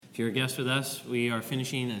If you're a guest with us, we are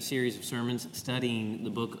finishing a series of sermons studying the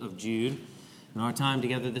book of Jude. And our time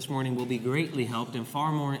together this morning will be greatly helped and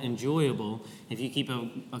far more enjoyable if you keep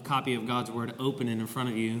a copy of God's Word open and in front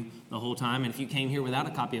of you the whole time. And if you came here without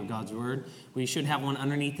a copy of God's Word, we should have one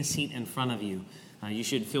underneath the seat in front of you. You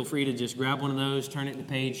should feel free to just grab one of those, turn it to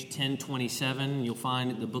page 1027. You'll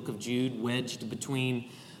find the book of Jude wedged between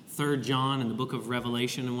 3 John and the book of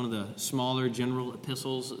Revelation, and one of the smaller general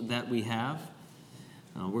epistles that we have.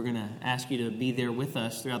 We're going to ask you to be there with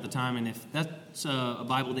us throughout the time, and if that's a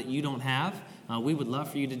Bible that you don't have, we would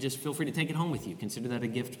love for you to just feel free to take it home with you. Consider that a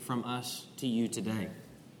gift from us to you today.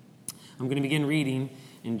 I'm going to begin reading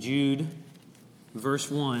in Jude,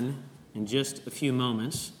 verse 1, in just a few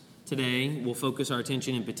moments. Today, we'll focus our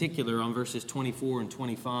attention in particular on verses 24 and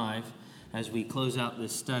 25 as we close out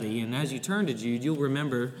this study. And as you turn to Jude, you'll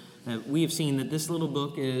remember that we have seen that this little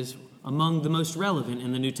book is among the most relevant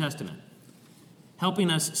in the New Testament,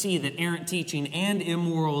 helping us see that errant teaching and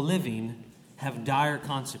immoral living have dire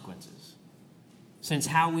consequences, since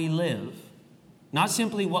how we live, not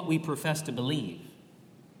simply what we profess to believe,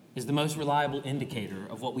 is the most reliable indicator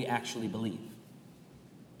of what we actually believe.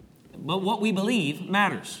 But what we believe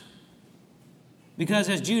matters. Because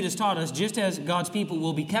as Jude has taught us, just as God's people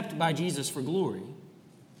will be kept by Jesus for glory,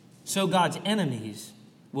 so God's enemies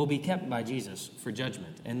will be kept by Jesus for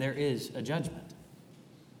judgment. And there is a judgment.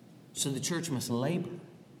 So the church must labor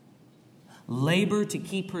to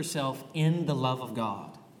keep herself in the love of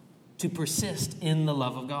God, to persist in the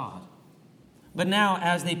love of God. But now,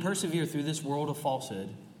 as they persevere through this world of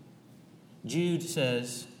falsehood, Jude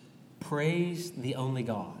says, praise the only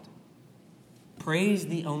God. Praise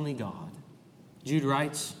the only God. Jude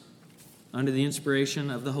writes under the inspiration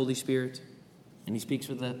of the Holy Spirit, and he speaks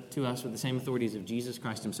to us with the same authorities of Jesus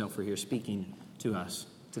Christ himself, for here speaking to us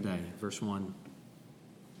today. Verse 1.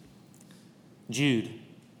 Jude,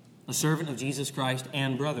 a servant of Jesus Christ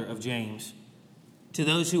and brother of James, to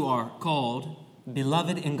those who are called,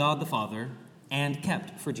 beloved in God the Father, and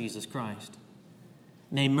kept for Jesus Christ.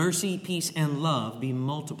 May mercy, peace, and love be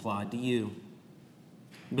multiplied to you.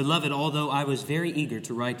 Beloved, although I was very eager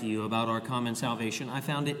to write to you about our common salvation, I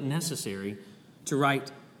found it necessary to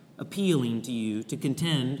write appealing to you to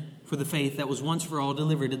contend for the faith that was once for all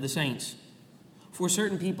delivered to the saints. For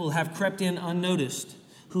certain people have crept in unnoticed,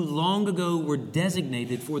 who long ago were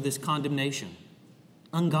designated for this condemnation,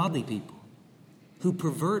 ungodly people, who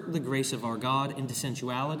pervert the grace of our God into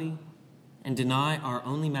sensuality and deny our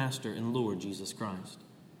only Master and Lord, Jesus Christ.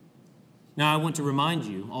 Now I want to remind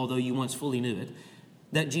you, although you once fully knew it,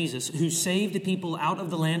 that Jesus, who saved the people out of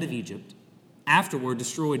the land of Egypt, afterward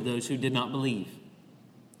destroyed those who did not believe.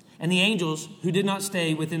 And the angels who did not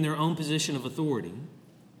stay within their own position of authority,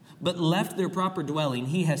 but left their proper dwelling,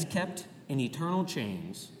 he has kept in eternal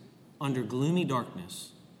chains under gloomy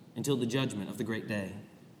darkness until the judgment of the great day.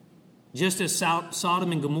 Just as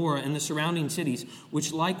Sodom and Gomorrah and the surrounding cities,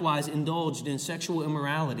 which likewise indulged in sexual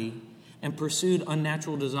immorality and pursued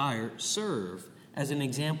unnatural desire, serve as an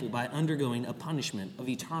example by undergoing a punishment of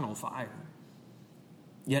eternal fire.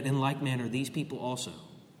 Yet in like manner, these people also,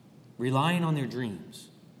 relying on their dreams,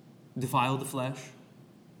 defile the flesh,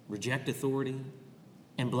 reject authority,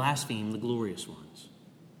 and blaspheme the glorious ones.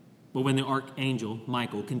 But when the archangel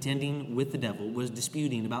Michael, contending with the devil, was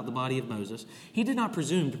disputing about the body of Moses, he did not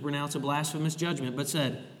presume to pronounce a blasphemous judgment, but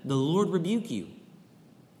said, "The Lord rebuke you."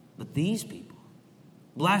 But these people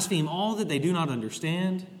blaspheme all that they do not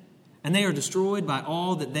understand, and they are destroyed by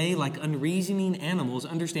all that they, like unreasoning animals,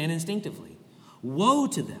 understand instinctively. Woe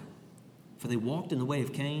to them, for they walked in the way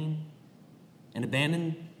of Cain and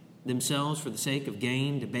abandoned themselves for the sake of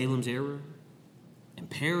gain to Balaam's error and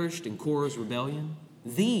perished in Korah's rebellion.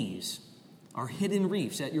 These are hidden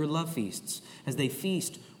reefs at your love feasts as they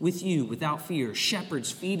feast with you without fear,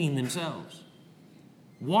 shepherds feeding themselves.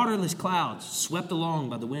 Waterless clouds swept along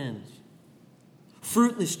by the winds.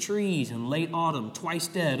 Fruitless trees in late autumn, twice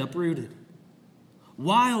dead, uprooted.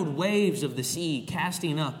 Wild waves of the sea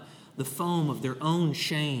casting up the foam of their own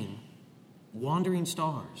shame. Wandering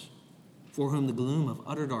stars, for whom the gloom of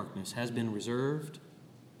utter darkness has been reserved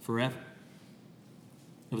forever.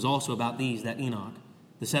 It was also about these that Enoch,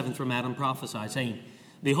 the seventh from Adam, prophesied, saying,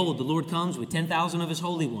 "Behold, the Lord comes with 10,000 of his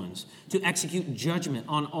holy ones to execute judgment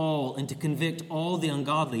on all and to convict all the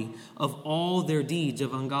ungodly of all their deeds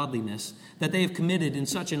of ungodliness that they have committed in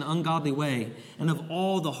such an ungodly way, and of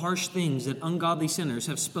all the harsh things that ungodly sinners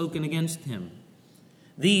have spoken against him.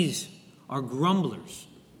 These are grumblers,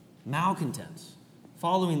 malcontents,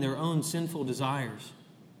 following their own sinful desires.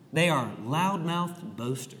 They are loud-mouthed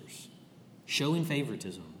boasters, showing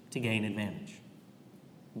favoritism to gain advantage.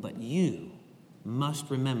 But you must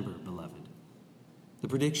remember, beloved, the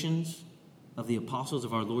predictions of the apostles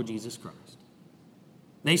of our Lord Jesus Christ.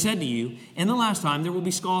 They said to you, in the last time there will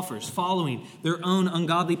be scoffers following their own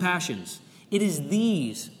ungodly passions. It is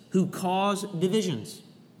these who cause divisions,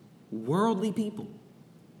 worldly people,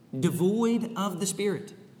 devoid of the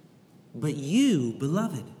Spirit. But you,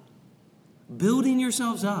 beloved, building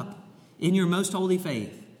yourselves up in your most holy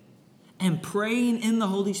faith and praying in the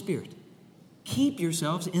Holy Spirit, keep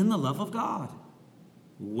yourselves in the love of God,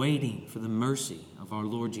 waiting for the mercy of our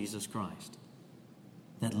Lord Jesus Christ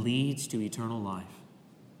that leads to eternal life.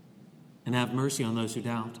 And have mercy on those who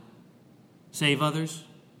doubt. Save others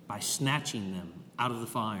by snatching them out of the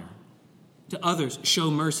fire. To others,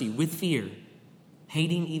 show mercy with fear,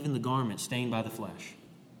 hating even the garment stained by the flesh.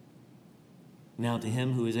 Now to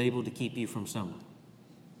him who is able to keep you from stumbling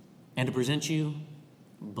and to present you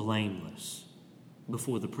blameless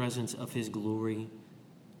before the presence of his glory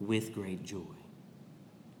with great joy.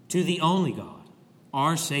 To the only God,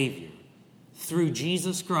 our Savior, through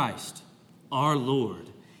Jesus Christ, our Lord,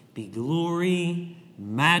 be glory,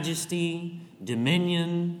 majesty,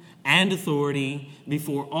 dominion, and authority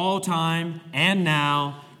before all time and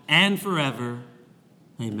now and forever.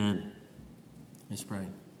 Amen. Let's pray.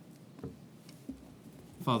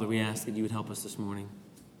 Father, we ask that you would help us this morning.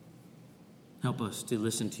 Help us to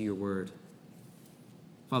listen to your word.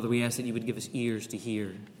 Father, we ask that you would give us ears to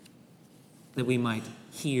hear, that we might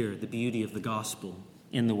hear the beauty of the gospel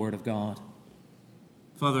in the word of God.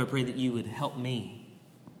 Father, I pray that you would help me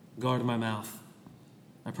guard my mouth.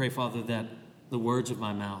 I pray, Father, that the words of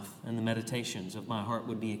my mouth and the meditations of my heart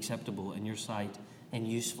would be acceptable in your sight and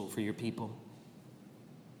useful for your people.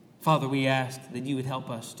 Father, we ask that you would help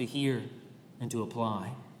us to hear and to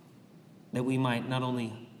apply, that we might not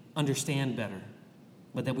only understand better,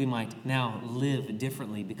 but that we might now live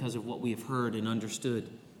differently because of what we have heard and understood.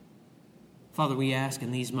 Father, we ask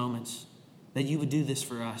in these moments that you would do this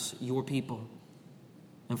for us, your people.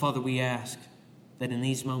 And Father, we ask that in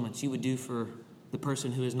these moments you would do for the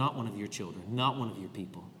person who is not one of your children, not one of your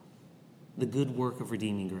people, the good work of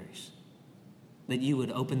redeeming grace. That you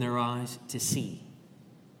would open their eyes to see,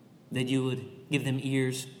 that you would give them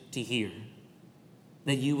ears to hear,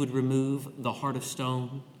 that you would remove the heart of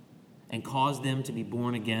stone and cause them to be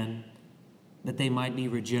born again, that they might be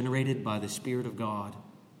regenerated by the Spirit of God.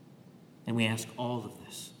 And we ask all of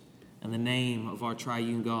this in the name of our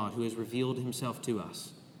triune God, who has revealed himself to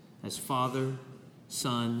us as Father,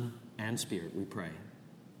 Son, and Spirit, we pray.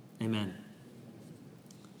 Amen.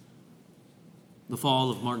 The fall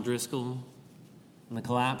of Mark Driscoll and the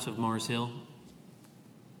collapse of Mars Hill,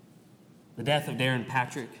 the death of Darren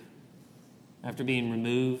Patrick after being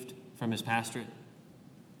removed from his pastorate,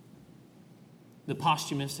 the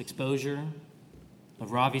posthumous exposure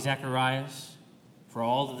of Ravi Zacharias for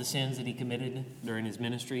all of the sins that he committed during his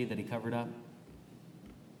ministry that he covered up,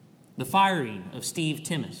 the firing of Steve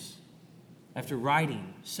Timmis after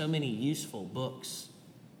writing so many useful books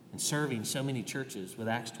and serving so many churches with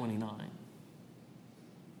Acts 29.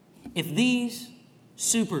 If these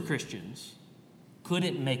super Christians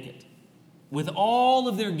couldn't make it with all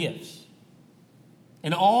of their gifts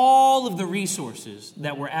and all of the resources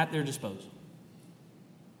that were at their disposal,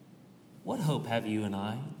 what hope have you and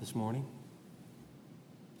I this morning?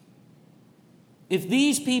 If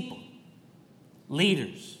these people,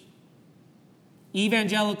 leaders,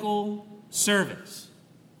 evangelical servants,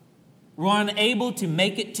 were unable to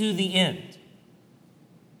make it to the end,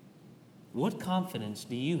 what confidence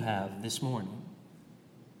do you have this morning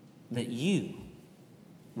that you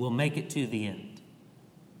will make it to the end?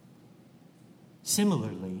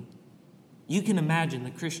 Similarly, you can imagine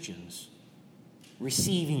the Christians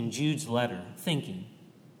receiving Jude's letter, thinking,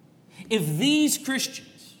 if these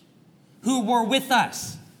Christians who were with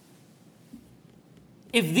us,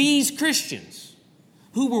 if these Christians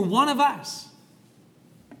who were one of us,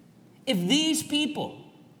 if these people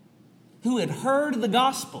who had heard the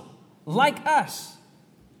gospel like us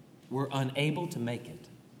were unable to make it,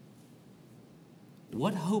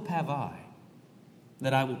 what hope have I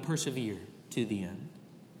that I will persevere to the end?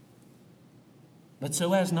 But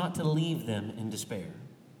so as not to leave them in despair,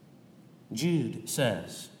 Jude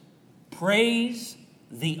says, praise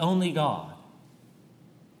the only God,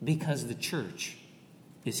 because the church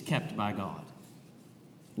is kept by God.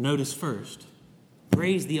 Notice first,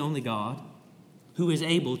 praise the only God who is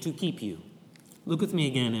able to keep you. Look with me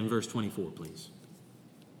again in verse 24, please.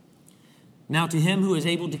 Now to him who is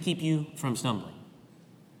able to keep you from stumbling.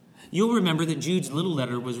 You'll remember that Jude's little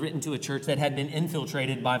letter was written to a church that had been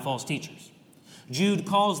infiltrated by false teachers. Jude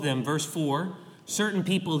calls them, verse 4, certain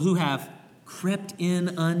people who have crept in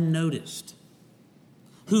unnoticed,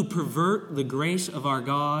 who pervert the grace of our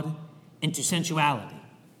God into sensuality.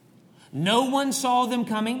 No one saw them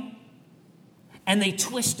coming, and they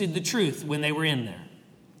twisted the truth when they were in there.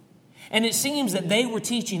 And it seems that they were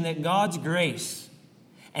teaching that God's grace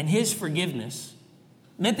and His forgiveness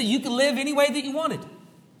meant that you could live any way that you wanted.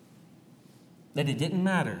 That it didn't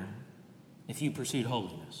matter if you pursued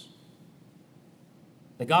holiness.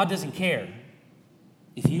 That God doesn't care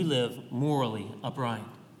if you live morally upright.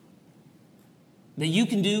 That you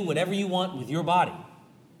can do whatever you want with your body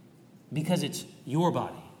because it's your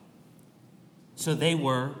body. So they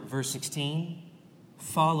were, verse 16,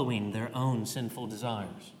 following their own sinful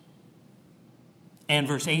desires. And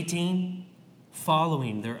verse 18,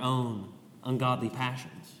 following their own ungodly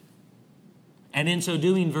passions. And in so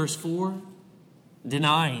doing, verse 4,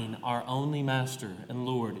 denying our only Master and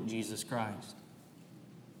Lord, Jesus Christ.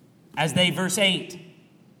 As they, verse 8,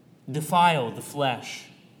 defile the flesh.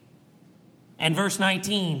 And verse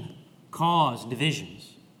 19, cause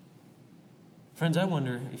divisions. Friends, I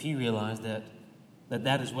wonder if you realize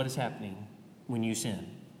that is what is happening when you sin.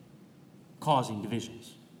 Causing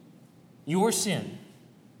divisions. Your sin,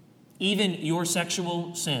 even your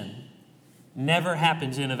sexual sin, never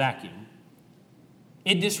happens in a vacuum.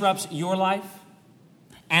 It disrupts your life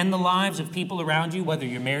and the lives of people around you, whether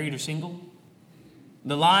you're married or single.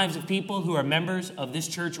 The lives of people who are members of this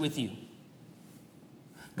church with you.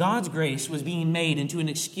 God's grace was being made into an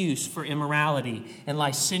excuse for immorality and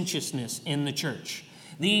licentiousness in the church.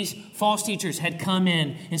 These false teachers had come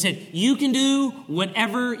in and said, you can do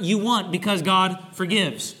whatever you want because God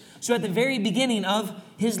forgives. So at the very beginning of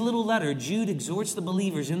his little letter, Jude exhorts the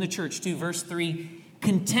believers in the church to, verse 3,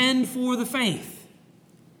 contend for the faith.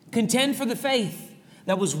 Contend for the faith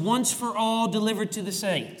that was once for all delivered to the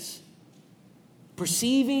saints.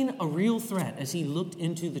 Perceiving a real threat as he looked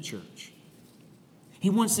into the church.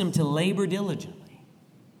 He wants them to labor diligently.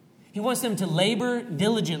 He wants them to labor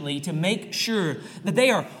diligently to make sure that they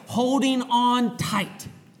are holding on tight.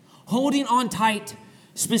 Holding on tight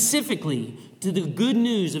specifically to the good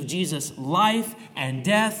news of Jesus' life and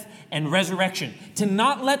death and resurrection. To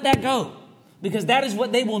not let that go, because that is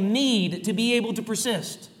what they will need to be able to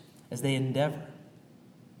persist as they endeavor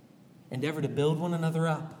to build one another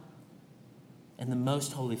up in the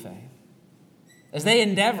most holy faith. As they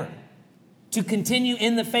endeavor to continue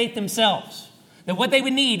in the faith themselves. That what they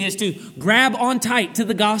would need is to grab on tight to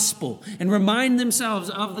the gospel and remind themselves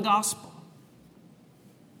of the gospel.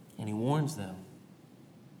 And he warns them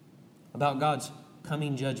about God's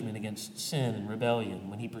coming judgment against sin and rebellion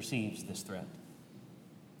when he perceives this threat.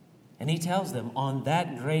 And he tells them on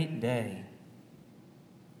that great day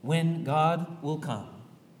when God will come,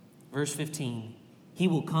 verse 15, he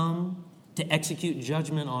will come to execute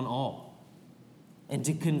judgment on all and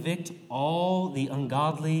to convict all the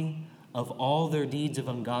ungodly of all their deeds of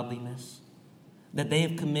ungodliness that they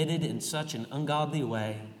have committed in such an ungodly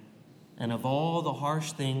way, and of all the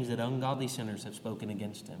harsh things that ungodly sinners have spoken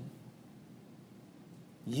against him.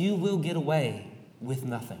 You will get away with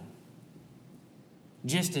nothing,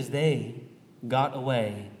 just as they got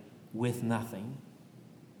away with nothing.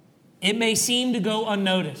 It may seem to go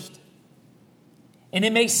unnoticed, and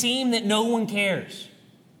it may seem that no one cares,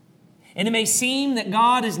 and it may seem that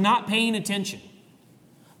God is not paying attention.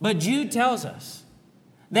 But Jude tells us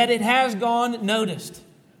that it has gone noticed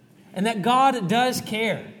and that God does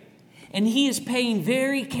care. And he is paying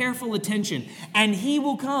very careful attention and he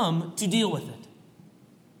will come to deal with it.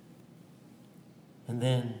 And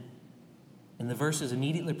then in the verses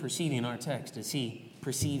immediately preceding our text, as he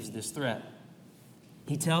perceives this threat,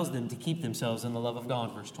 he tells them to keep themselves in the love of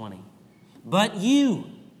God, verse 20. But you,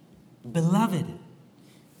 beloved,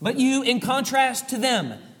 but you, in contrast to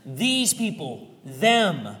them, these people,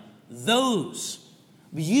 them, those,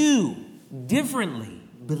 you, differently,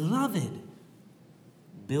 beloved,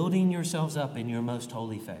 building yourselves up in your most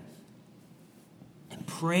holy faith and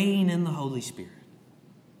praying in the Holy Spirit.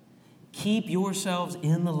 Keep yourselves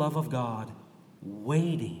in the love of God,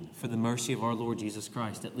 waiting for the mercy of our Lord Jesus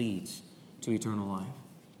Christ that leads to eternal life.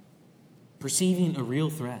 Perceiving a real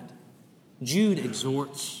threat, Jude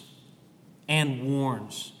exhorts and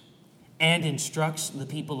warns and instructs the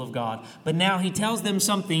people of God. But now he tells them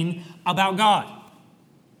something about God.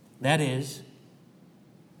 That is,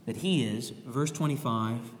 that he is, verse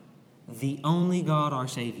 25, the only God, our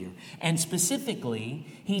Savior. And specifically,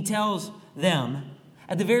 he tells them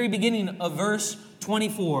at the very beginning of verse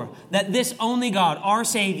 24 that this only God, our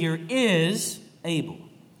Savior, is able.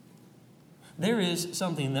 There is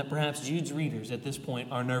something that perhaps Jude's readers at this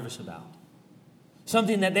point are nervous about.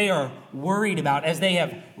 something that they are worried about as they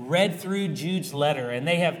have read through Jude's letter and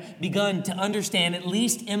they have begun to understand, at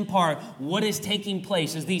least in part, what is taking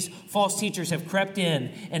place as these false teachers have crept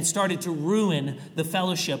in and started to ruin the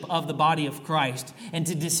fellowship of the body of Christ and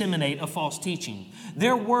to disseminate a false teaching.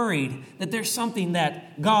 They're worried that there's something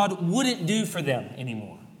that God wouldn't do for them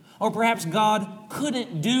anymore, or perhaps God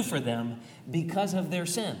couldn't do for them because of their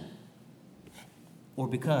sin, or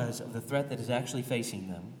because of the threat that is actually facing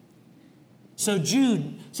them. So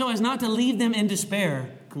Jude, so as not to leave them in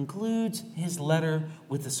despair, concludes his letter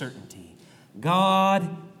with the certainty: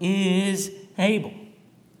 God is able.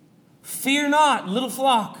 Fear not, little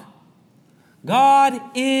flock. God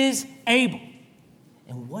is able.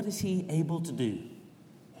 And what is he able to do?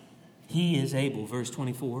 He is able, verse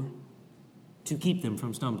 24, to keep them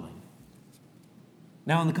from stumbling.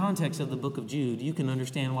 Now, in the context of the book of Jude, you can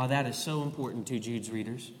understand why that is so important to Jude's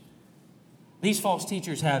readers. These false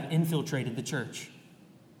teachers have infiltrated the church.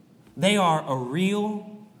 They are a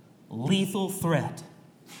real, lethal threat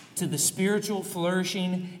to the spiritual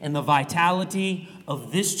flourishing and the vitality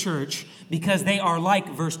of this church because they are like,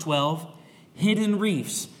 verse 12, hidden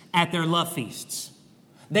reefs at their love feasts.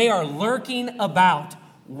 They are lurking about,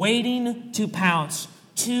 waiting to pounce,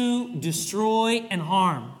 to destroy and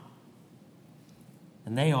harm.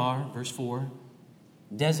 And they are, verse 4,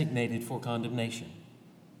 designated for condemnation,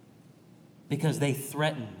 because they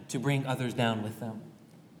threaten to bring others down with them.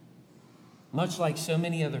 Much like so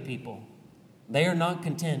many other people, they are not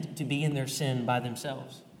content to be in their sin by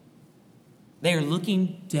themselves. They are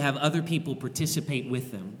looking to have other people participate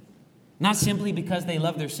with them, not simply because they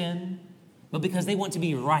love their sin, but because they want to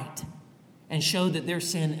be right and show that their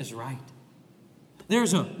sin is right.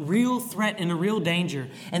 There's a real threat and a real danger,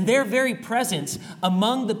 and their very presence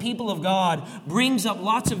among the people of God brings up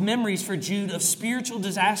lots of memories for Jude of spiritual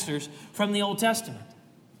disasters from the Old Testament.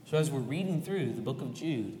 So as we're reading through the book of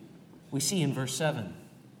Jude, we see in verse 7,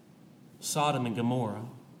 Sodom and Gomorrah,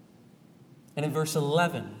 and in verse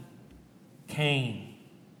 11, Cain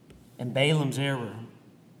and Balaam's error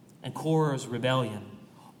and Korah's rebellion.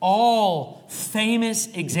 All famous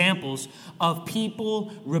examples of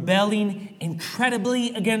people rebelling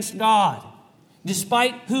incredibly against God.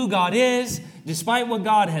 Despite who God is, despite what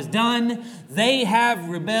God has done, they have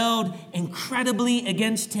rebelled incredibly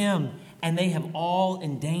against Him, and they have all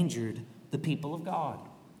endangered the people of God.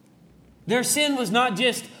 Their sin was not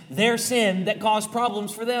just their sin that caused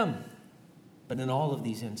problems for them, but in all of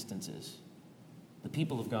these instances, the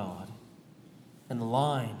people of God and the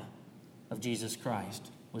line of Jesus Christ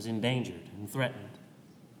was endangered and threatened.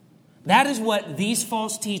 That is what these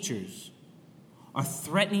false teachers are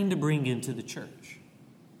threatening to bring into the church.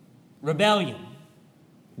 Rebellion,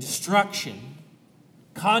 destruction,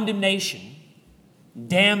 condemnation,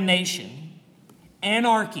 damnation,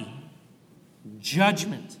 anarchy,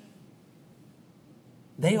 judgment.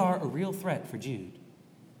 They are a real threat for Jude.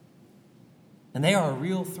 And they are a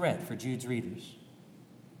real threat for Jude's readers.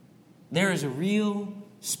 There is a real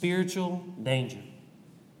spiritual danger.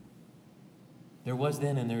 There was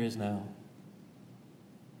then and there is now.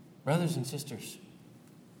 Brothers and sisters,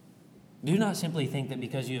 do not simply think that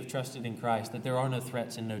because you have trusted in Christ that there are no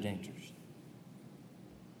threats and no dangers.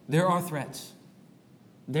 There are threats.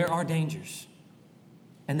 There are dangers.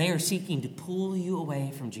 And they are seeking to pull you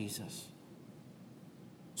away from Jesus.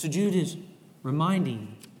 So Jude is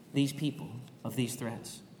reminding these people of these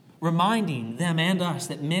threats, reminding them and us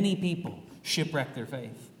that many people shipwreck their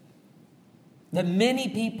faith, that many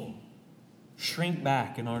people shrink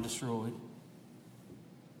back and are destroyed,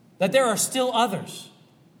 that there are still others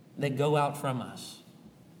that go out from us,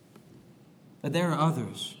 that there are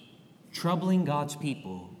others troubling God's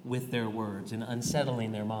people with their words and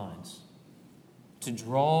unsettling their minds to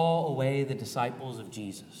draw away the disciples of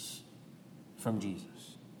Jesus from Jesus.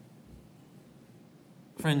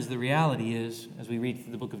 Friends, the reality is, as we read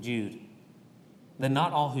through the book of Jude, that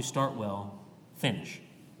not all who start well finish.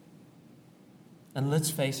 And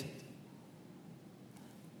let's face it,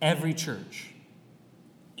 every church,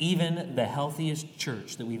 even the healthiest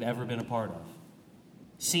church that we've ever been a part of,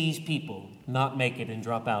 sees people not make it and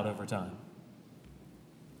drop out over time.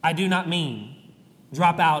 I do not mean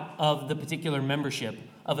drop out of the particular membership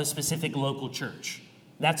of a specific local church.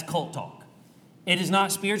 That's cult talk. It is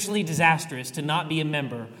not spiritually disastrous to not be a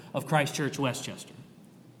member of Christ Church Westchester.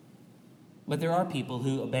 But there are people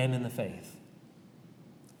who abandon the faith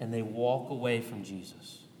and they walk away from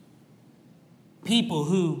Jesus. People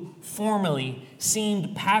who formerly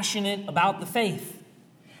seemed passionate about the faith,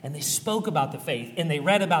 and they spoke about the faith, and they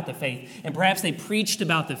read about the faith, and perhaps they preached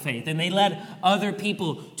about the faith, and they led other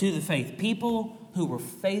people to the faith. People who were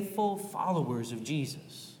faithful followers of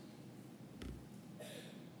Jesus.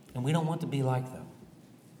 And we don't want to be like them.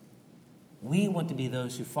 We want to be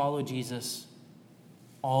those who follow Jesus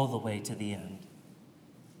all the way to the end.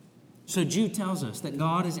 So Jude tells us that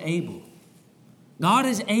God is able. God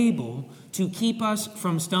is able to keep us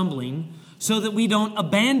from stumbling so that we don't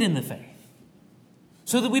abandon the faith,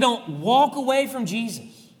 so that we don't walk away from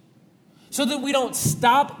Jesus, so that we don't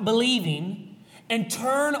stop believing and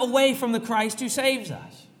turn away from the Christ who saves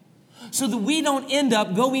us, so that we don't end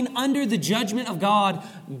up going under the judgment of God,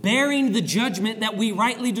 bearing the judgment that we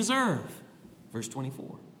rightly deserve. Verse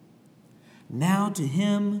 24. Now to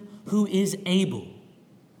him who is able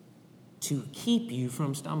to keep you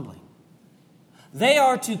from stumbling. They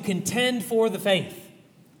are to contend for the faith.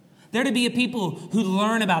 They're to be a people who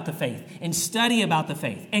learn about the faith and study about the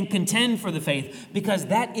faith and contend for the faith, because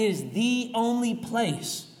that is the only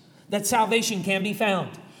place that salvation can be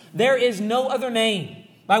found. There is no other name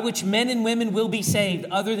by which men and women will be saved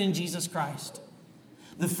other than Jesus Christ.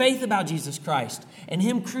 The faith about Jesus Christ and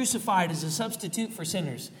him crucified as a substitute for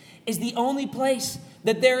sinners is the only place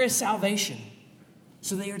that there is salvation.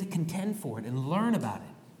 So they are to contend for it and learn about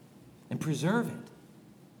it and preserve it.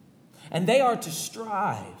 And they are to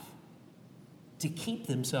strive to keep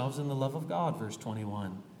themselves in the love of God, verse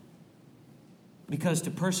 21. Because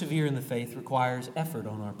to persevere in the faith requires effort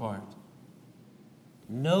on our part.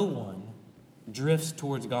 No one drifts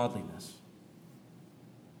towards godliness.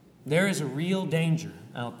 There is a real danger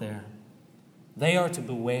out there. They are to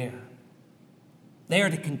beware. They are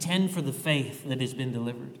to contend for the faith that has been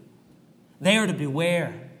delivered. They are to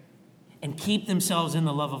beware and keep themselves in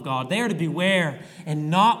the love of God. They are to beware and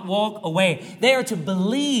not walk away. They are to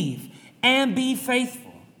believe and be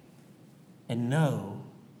faithful and know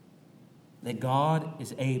that God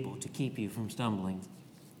is able to keep you from stumbling.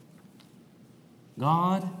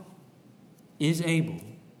 God is able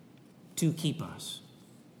to keep us.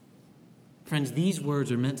 Friends, these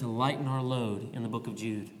words are meant to lighten our load in the book of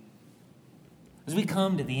Jude. As we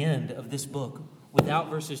come to the end of this book, without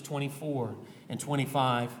verses 24 and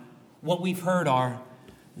 25, what we've heard are,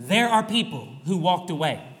 there are people who walked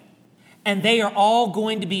away, and they are all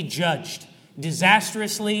going to be judged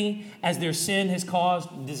disastrously as their sin has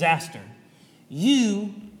caused disaster.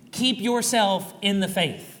 You keep yourself in the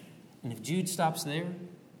faith. And if Jude stops there,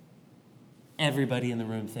 everybody in the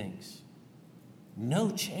room thinks,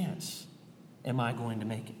 no chance am I going to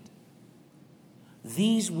make it.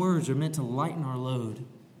 These words are meant to lighten our load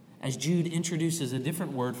as Jude introduces a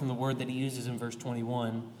different word from the word that he uses in verse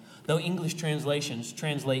 21, though English translations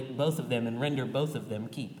translate both of them and render both of them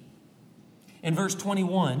keep. In verse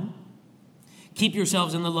 21, keep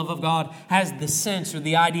yourselves in the love of God has the sense or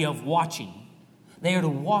the idea of watching. They are to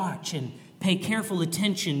watch and pay careful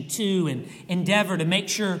attention to and endeavor to make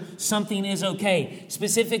sure something is okay,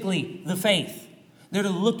 specifically the faith. They're to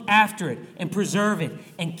look after it and preserve it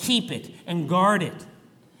and keep it and guard it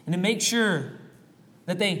and to make sure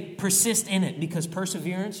that they persist in it, because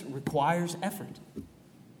perseverance requires effort.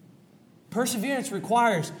 Perseverance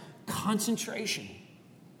requires concentration.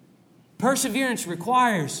 Perseverance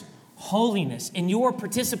requires holiness in your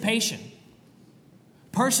participation.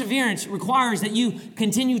 Perseverance requires that you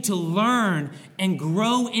continue to learn and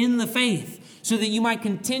grow in the faith so that you might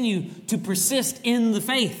continue to persist in the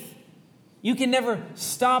faith. You can never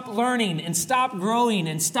stop learning and stop growing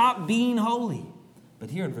and stop being holy. But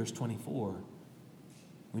here in verse 24,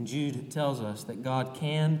 when Jude tells us that God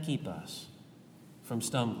can keep us from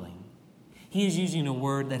stumbling, he is using a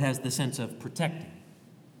word that has the sense of protecting,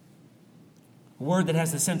 a word that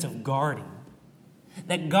has the sense of guarding,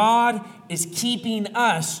 that God is keeping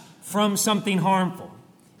us from something harmful.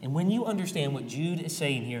 And when you understand what Jude is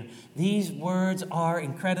saying here, these words are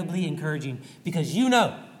incredibly encouraging, because you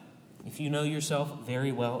know, if you know yourself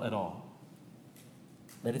very well at all,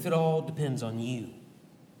 that if it all depends on you,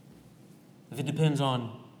 if it depends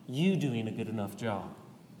on you doing a good enough job,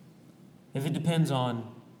 if it depends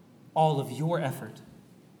on all of your effort,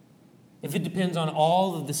 if it depends on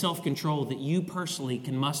all of the self-control that you personally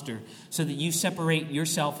can muster so that you separate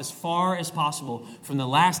yourself as far as possible from the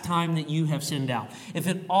last time that you have sinned out, if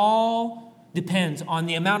it all depends on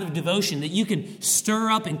the amount of devotion that you can stir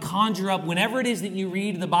up and conjure up whenever it is that you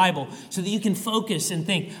read the Bible so that you can focus and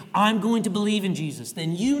think, I'm going to believe in Jesus,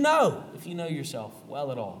 then you know, if you know yourself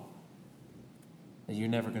well at all, that you're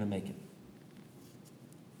never going to make it.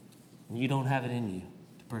 And you don't have it in you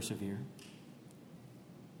to persevere.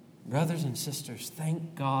 Brothers and sisters,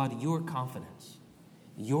 thank God your confidence,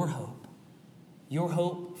 your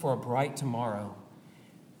hope for a bright tomorrow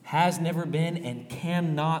has never been and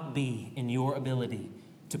cannot be in your ability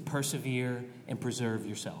to persevere and preserve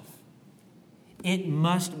yourself. It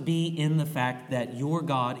must be in the fact that your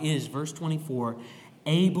God is, verse 24,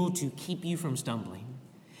 able to keep you from stumbling.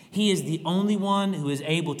 He is the only one who is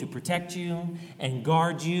able to protect you and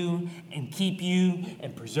guard you and keep you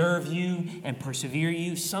and preserve you and persevere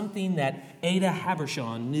you, something that Ada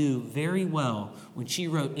Habershon knew very well when she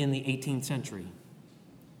wrote in the 18th century.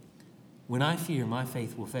 When I fear my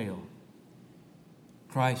faith will fail,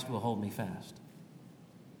 Christ will hold me fast.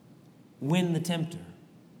 When the tempter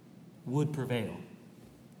would prevail,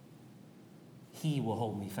 he will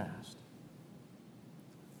hold me fast.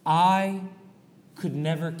 I could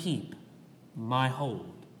never keep my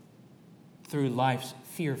hold through life's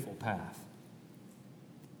fearful path,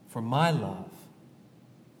 for my love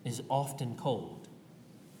is often cold.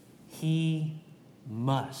 He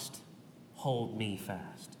must hold me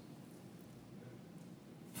fast.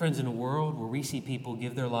 Friends, in a world where we see people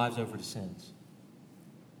give their lives over to sins,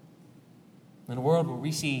 in a world where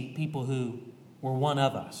we see people who were one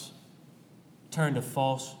of us turn to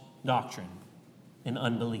false doctrine and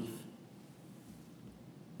unbelief,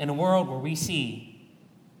 in a world where we see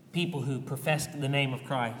people who professed the name of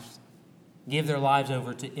Christ give their lives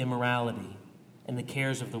over to immorality and the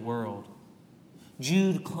cares of the world,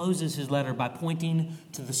 Jude closes his letter by pointing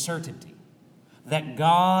to the certainty that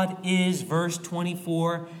God is, verse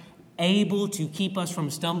 24, able to keep us from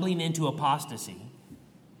stumbling into apostasy.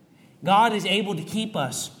 God is able to keep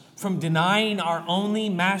us from denying our only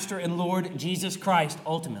Master and Lord, Jesus Christ,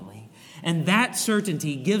 ultimately. And that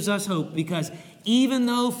certainty gives us hope, because even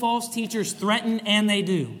though false teachers threaten, and they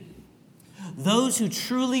do, those who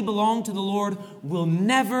truly belong to the Lord will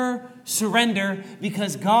never surrender,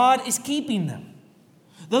 because God is keeping them.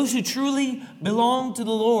 Those who truly belong to the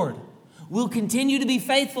Lord will continue to be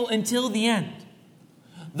faithful until the end.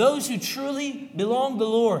 Those who truly belong to the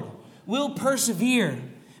Lord will persevere,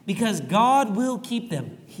 because God will keep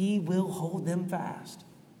them. He will hold them fast.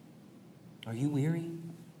 Are you weary?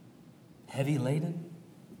 Heavy laden?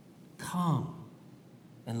 Come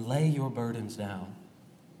and lay your burdens down.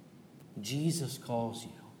 Jesus calls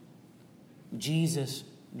you. Jesus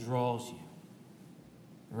draws you.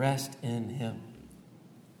 Rest in him.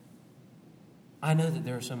 I know that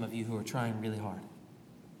there are some of you who are trying really hard.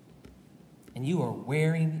 And you are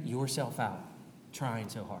wearing yourself out trying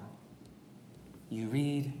so hard. You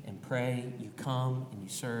read and pray, you come and you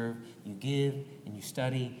serve, you give and you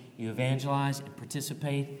study, you evangelize and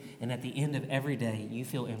participate, and at the end of every day, you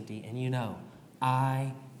feel empty and you know,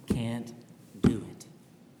 I can't do it.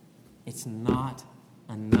 It's not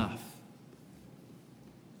enough.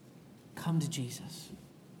 Come to Jesus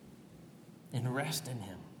and rest in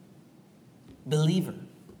him. Believer,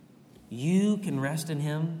 you can rest in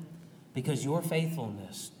him because your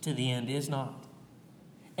faithfulness to the end is not,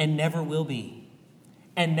 and never will be,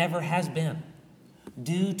 and never has been,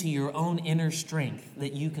 due to your own inner strength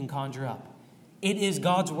that you can conjure up. It is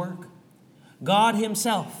God's work. God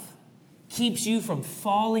himself keeps you from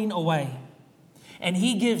falling away, and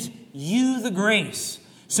he gives you the grace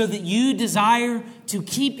so that you desire to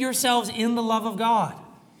keep yourselves in the love of God.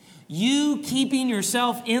 You keeping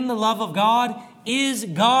yourself in the love of God is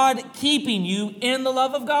God keeping you in the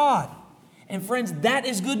love of God. And friends, that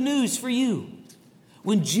is good news for you.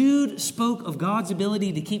 When Jude spoke of God's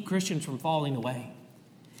ability to keep Christians from falling away,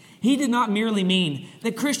 he did not merely mean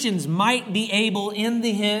that Christians might be able in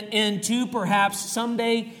the end to perhaps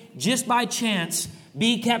someday, just by chance,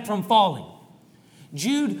 be kept from falling.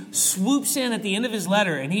 Jude swoops in at the end of his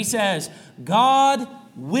letter and he says, God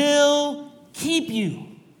will keep you.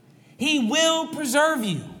 He will preserve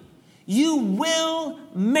you. You will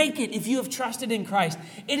make it if you have trusted in Christ.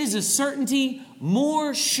 It is a certainty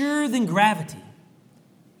more sure than gravity.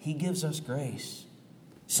 He gives us grace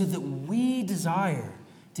so that we desire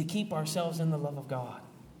to keep ourselves in the love of God.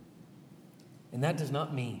 And that does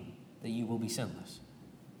not mean that you will be sinless.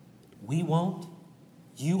 We won't.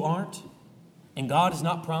 You aren't. And God has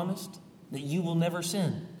not promised that you will never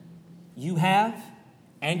sin. You have,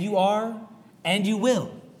 and you are, and you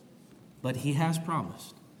will. But he has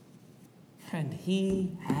promised. And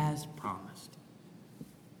he has promised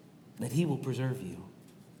that he will preserve you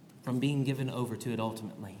from being given over to it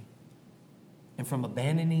ultimately, and from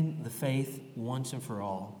abandoning the faith once and for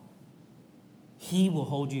all. He will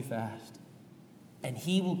hold you fast, and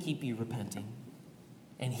he will keep you repenting,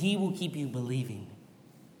 and he will keep you believing,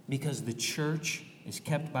 because the church is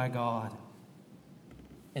kept by God,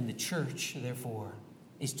 and the church, therefore,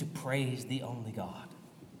 is to praise the only God.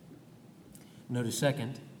 Notice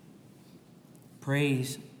second,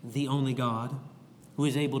 praise the only God who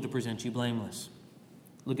is able to present you blameless.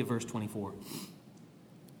 Look at verse 24.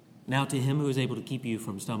 Now to him who is able to keep you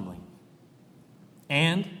from stumbling,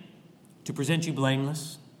 and to present you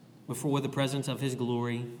blameless before the presence of his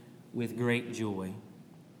glory with great joy.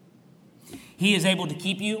 He is able to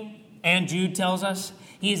keep you, and Jude tells us,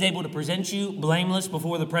 he is able to present you blameless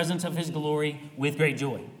before the presence of his glory with great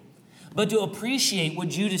joy. But to appreciate what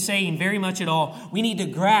Jude is saying very much at all, we need to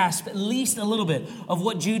grasp at least a little bit of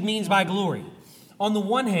what Jude means by glory. On the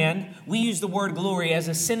one hand, we use the word glory as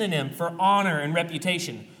a synonym for honor and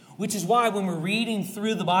reputation, which is why when we're reading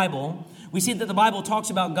through the Bible, we see that the Bible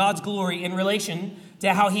talks about God's glory in relation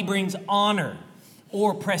to how he brings honor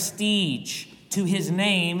or prestige to his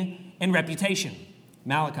name and reputation.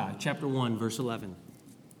 Malachi chapter 1, verse 11.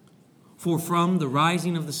 For from the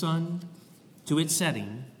rising of the sun to its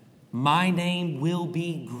setting, my name will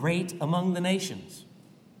be great among the nations.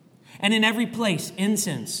 And in every place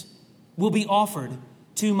incense will be offered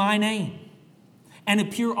to my name, and a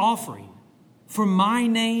pure offering. For my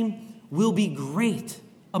name will be great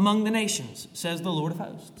among the nations, says the Lord of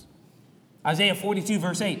hosts. Isaiah 42,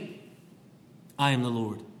 verse 8. I am the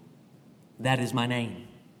Lord. That is my name.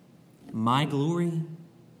 My glory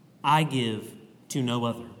I give to no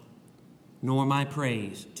other, nor my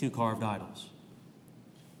praise to carved idols.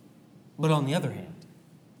 But on the other hand,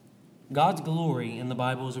 God's glory in the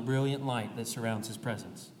Bible is a brilliant light that surrounds his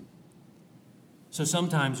presence. So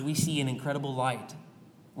sometimes we see an incredible light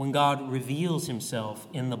when God reveals himself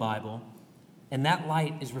in the Bible, and that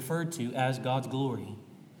light is referred to as God's glory,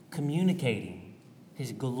 communicating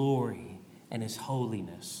his glory and his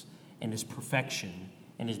holiness and his perfection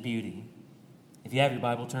and his beauty. If you have your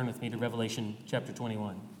Bible, turn with me to Revelation chapter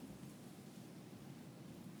 21.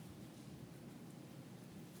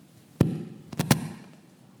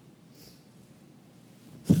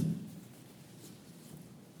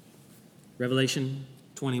 Revelation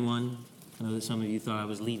 21. I know that some of you thought I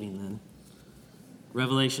was leaving then.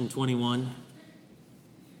 Revelation 21,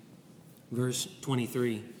 verse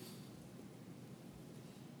 23.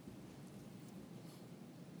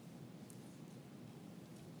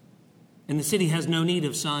 And the city has no need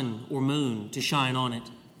of sun or moon to shine on it,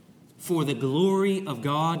 for the glory of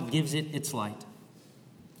God gives it its light.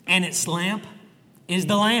 And its lamp is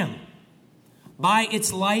the Lamb. By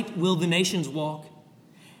its light will the nations walk,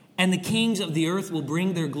 and the kings of the earth will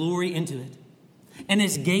bring their glory into it. And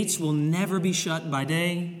its gates will never be shut by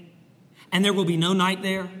day, and there will be no night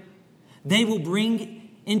there. They will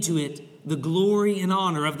bring into it the glory and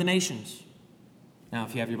honor of the nations. Now,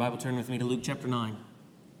 if you have your Bible, turn with me to Luke chapter 9.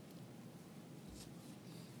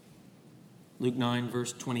 Luke 9,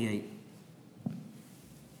 verse 28.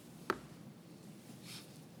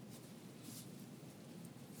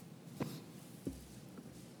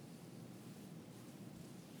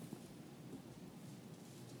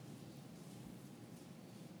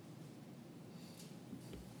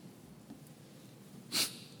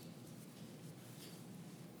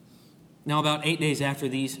 Now, about 8 days after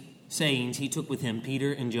these sayings, he took with him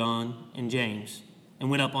Peter and John and James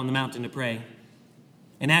and went up on the mountain to pray.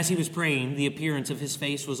 And as he was praying, the appearance of his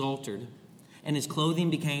face was altered, and his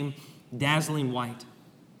clothing became dazzling white.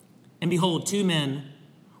 And behold, two men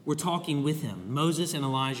were talking with him, Moses and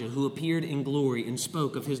Elijah, who appeared in glory and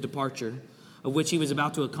spoke of his departure, of which he was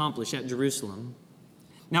about to accomplish at Jerusalem.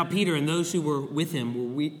 Now Peter and those who were with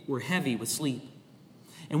him were heavy with sleep.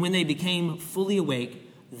 And when they became fully awake,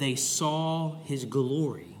 they saw his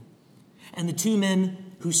glory, and the two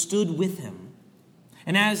men who stood with him.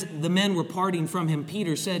 And as the men were parting from him,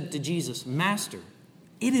 Peter said to Jesus, Master,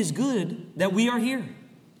 it is good that we are here.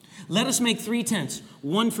 Let us make 3 tents,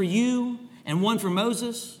 one for you, and one for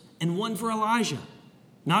Moses, and one for Elijah,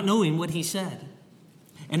 not knowing what he said.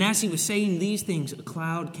 And as he was saying these things, a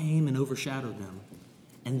cloud came and overshadowed them,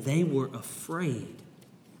 and they were afraid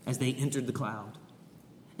as they entered the cloud.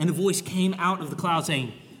 And a voice came out of the cloud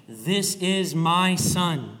saying, This is my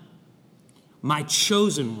son, my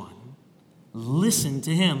chosen one. Listen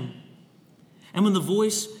to him. And when the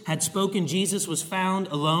voice had spoken, Jesus was found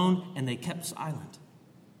alone, and they kept silent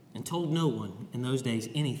and told no one in those days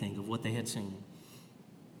anything of what they had seen.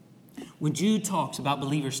 When Jude talks about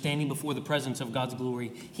believers standing before the presence of God's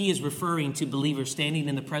glory, he is referring to believers standing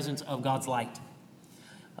in the presence of God's light,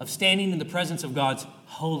 of standing in the presence of God's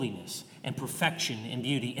holiness and perfection and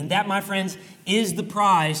beauty. And that, my friends, is the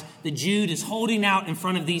prize that Jude is holding out in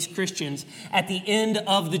front of these Christians at the end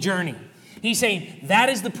of the journey. He's saying that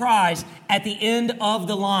is the prize at the end of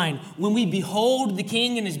the line, when we behold the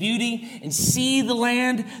King in his beauty and see the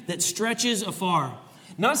land that stretches afar.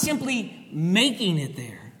 Not simply making it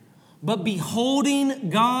there, but beholding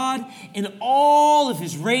God in all of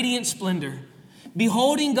his radiant splendor,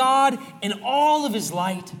 beholding God in all of his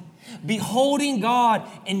light, beholding God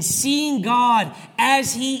and seeing God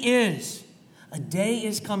as he is. A day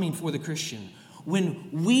is coming for the Christian when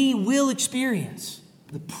we will experience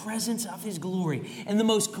the presence of his glory in the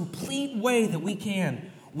most complete way that we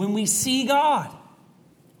can when we see God.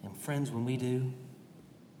 And friends, when we do,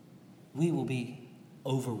 we will be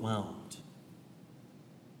overwhelmed,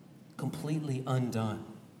 completely undone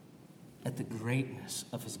at the greatness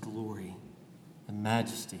of his glory and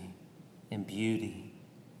majesty and beauty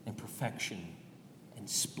and perfection and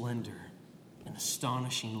splendor and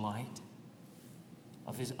astonishing light,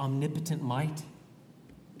 of his omnipotent might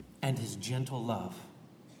and his gentle love.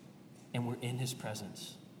 And we're in his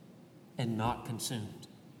presence and not consumed.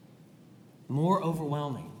 More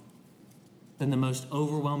overwhelming than the most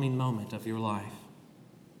overwhelming moment of your life.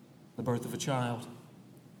 The birth of a child,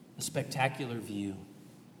 a spectacular view,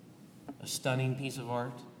 a stunning piece of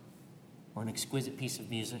art, or an exquisite piece of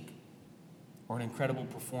music, or an incredible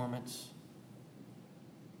performance.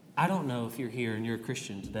 I don't know if you're here and you're a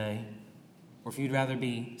Christian today, or if you'd rather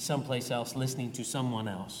be someplace else listening to someone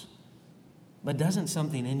else. But doesn't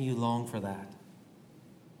something in you long for that?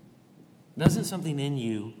 Doesn't something in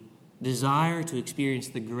you desire to experience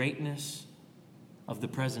the greatness of the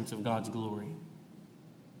presence of God's glory?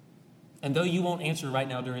 And though you won't answer right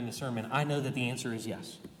now during the sermon, I know that the answer is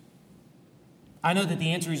yes. I know that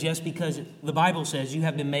the answer is yes because the Bible says you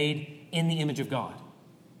have been made in the image of God.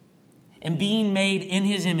 And being made in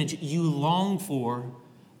his image, you long for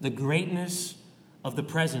the greatness of the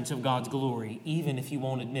presence of God's glory, even if you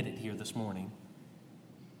won't admit it here this morning.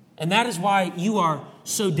 And that is why you are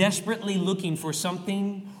so desperately looking for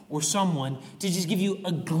something or someone to just give you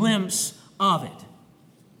a glimpse of it.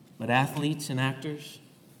 But athletes and actors,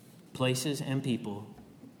 places and people,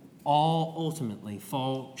 all ultimately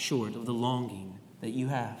fall short of the longing that you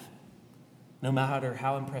have, no matter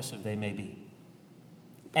how impressive they may be.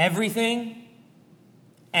 Everything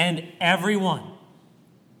and everyone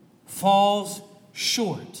falls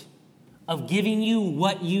short of giving you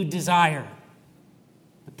what you desire,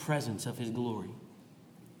 the presence of his glory.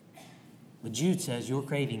 But Jude says your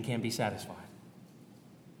craving can be satisfied.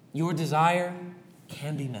 Your desire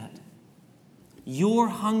can be met. Your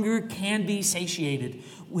hunger can be satiated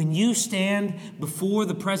when you stand before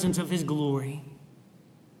the presence of his glory.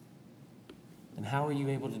 And how are you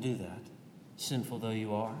able to do that, sinful though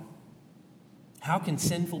you are? How can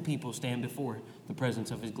sinful people stand before the presence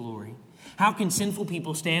of his glory? How can sinful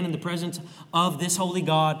people stand in the presence of this holy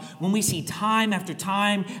God when we see time after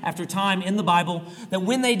time after time in the Bible that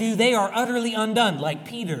when they do, they are utterly undone, like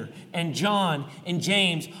Peter and John and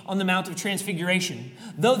James on the Mount of Transfiguration?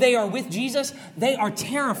 Though they are with Jesus, they are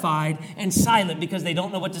terrified and silent because they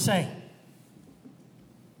don't know what to say.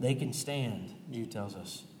 They can stand, Jude tells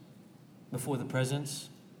us, before the presence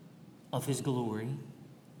of his glory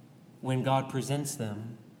when God presents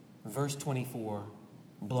them, verse 24,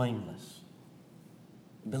 blameless.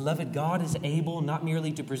 Beloved, God is able not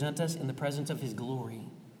merely to present us in the presence of his glory.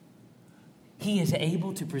 He is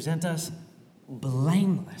able to present us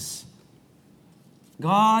blameless.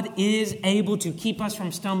 God is able to keep us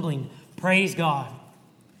from stumbling. Praise God.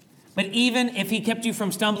 But even if he kept you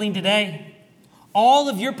from stumbling today, all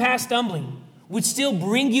of your past stumbling would still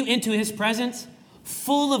bring you into his presence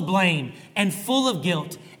full of blame and full of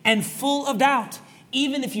guilt and full of doubt,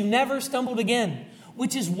 even if you never stumbled again.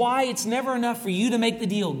 Which is why it's never enough for you to make the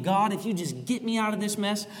deal. God, if you just get me out of this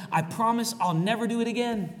mess, I promise I'll never do it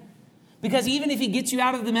again. Because even if he gets you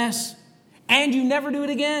out of the mess and you never do it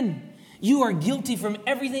again, you are guilty from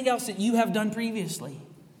everything else that you have done previously.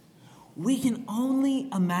 We can only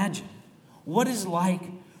imagine what it's like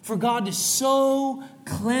for God to so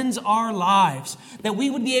cleanse our lives that we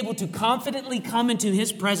would be able to confidently come into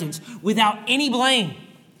his presence without any blame,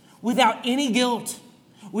 without any guilt,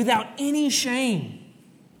 without any shame.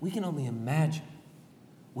 We can only imagine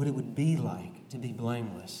what it would be like to be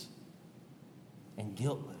blameless and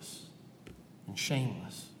guiltless and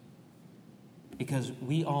shameless. Because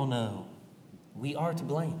we all know we are to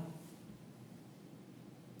blame.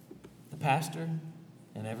 The pastor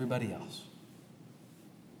and everybody else.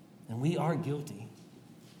 And we are guilty.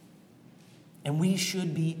 And we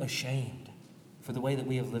should be ashamed for the way that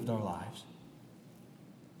we have lived our lives.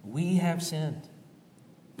 We have sinned.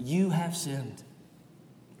 You have sinned.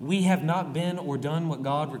 We have not been or done what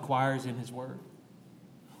God requires in his word.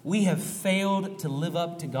 We have failed to live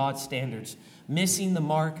up to God's standards, missing the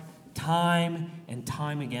mark time and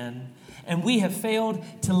time again. And we have failed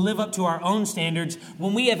to live up to our own standards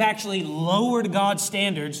when we have actually lowered God's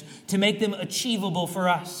standards to make them achievable for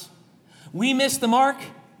us. We miss the mark,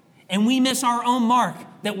 and we miss our own mark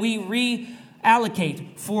that we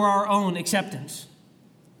reallocate for our own acceptance.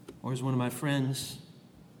 Or as one of my friends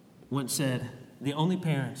once said, the only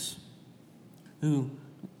parents who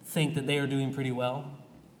think that they are doing pretty well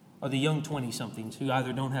are the young 20-somethings who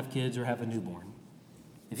either don't have kids or have a newborn.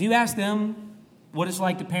 If you ask them what it's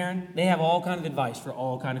like to parent, they have all kind of advice for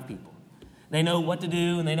all kind of people. They know what to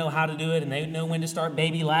do, and they know how to do it, and they know when to start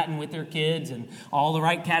baby Latin with their kids, and all the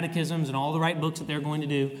right catechisms and all the right books that they're going to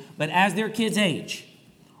do. But as their kids age,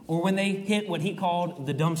 or when they hit what he called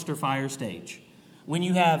the dumpster fire stage, when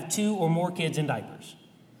you have 2 or more kids in diapers,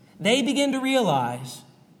 they begin to realize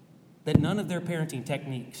that none of their parenting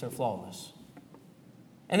techniques are flawless.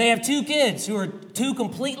 And they have 2 kids who are 2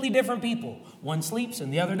 completely different people. One sleeps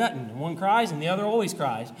and the other doesn't. And one cries and the other always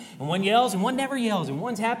cries. And one yells and one never yells. And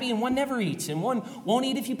one's happy and one never eats. And one won't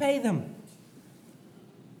eat if you pay them.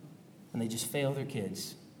 And they just fail their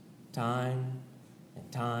kids time and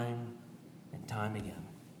time and time again.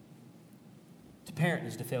 To parent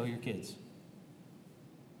is to fail your kids.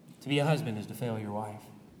 To be a husband is to fail your wife.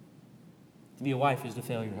 To be a wife is to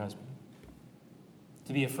fail your husband.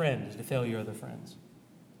 To be a friend is to fail your other friends.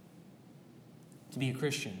 To be a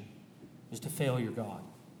Christian is to fail your God.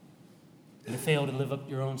 And to fail to live up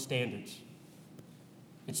your own standards.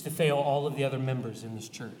 It's to fail all of the other members in this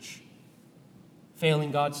church.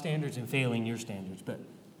 Failing God's standards and failing your standards. But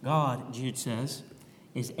God, Jude says,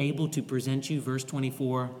 is able to present you, verse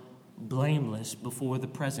 24, blameless before the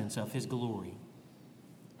presence of his glory.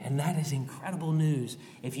 And that is incredible news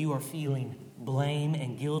if you are feeling blame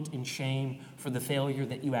and guilt and shame for the failure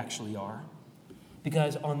that you actually are.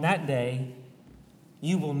 Because on that day,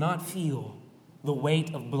 you will not feel the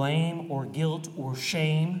weight of blame or guilt or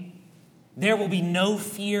shame. There will be no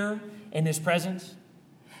fear in his presence.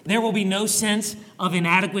 There will be no sense of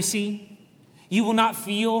inadequacy. You will not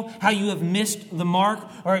feel how you have missed the mark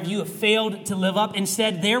or if you have failed to live up.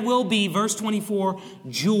 Instead, there will be, verse 24,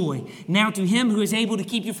 joy. Now to him who is able to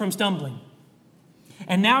keep you from stumbling.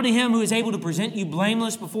 And now to him who is able to present you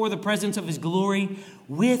blameless before the presence of his glory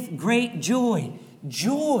with great joy.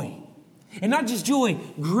 Joy. And not just joy,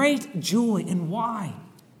 great joy. And why?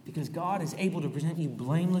 Because God is able to present you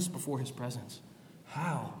blameless before his presence.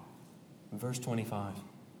 How? Verse 25.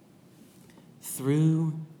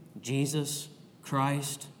 Through Jesus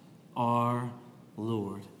Christ our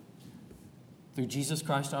Lord. Through Jesus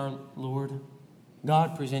Christ our Lord,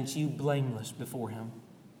 God presents you blameless before him.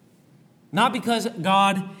 Not because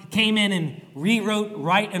God came in and rewrote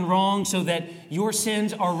right and wrong so that your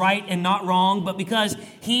sins are right and not wrong, but because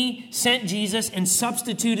he sent Jesus and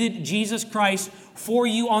substituted Jesus Christ for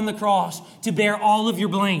you on the cross to bear all of your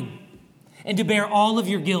blame and to bear all of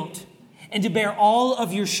your guilt and to bear all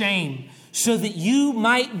of your shame so that you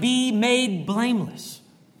might be made blameless.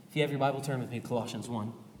 If you have your Bible, turn with me to Colossians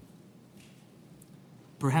 1.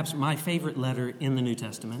 Perhaps my favorite letter in the New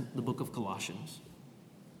Testament, the book of Colossians.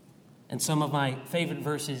 And some of my favorite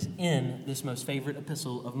verses in this most favorite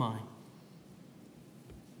epistle of mine.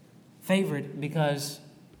 Favorite because,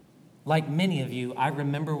 like many of you, I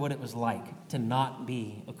remember what it was like to not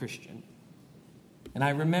be a Christian. And I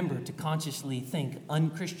remember to consciously think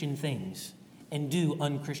unchristian things and do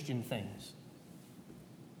unchristian things.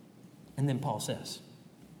 And then Paul says,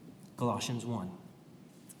 Colossians 1,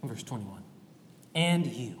 verse 21, and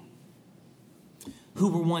you, who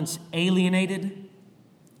were once alienated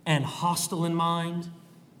and hostile in mind,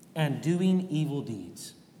 and doing evil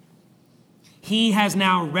deeds, he has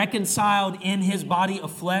now reconciled in his body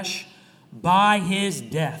of flesh by his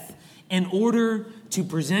death, in order to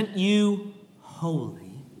present you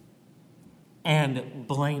holy and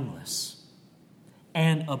blameless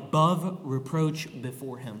and above reproach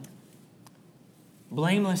before him.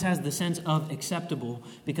 Blameless has the sense of acceptable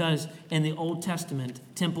because in the Old Testament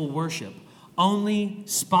temple worship, only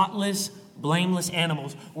spotless, blameless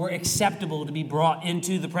animals were acceptable to be brought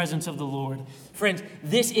into the presence of the Lord. Friends,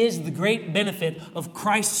 this is the great benefit of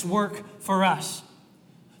Christ's work for us.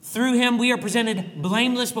 Through him, we are presented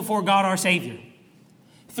blameless before God our Savior.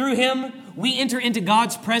 Through him, we enter into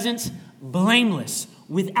God's presence blameless,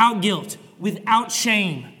 without guilt, without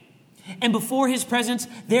shame. And before his presence,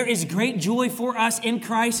 there is great joy for us in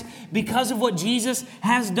Christ because of what Jesus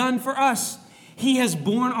has done for us. He has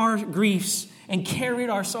borne our griefs and carried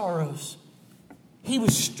our sorrows. He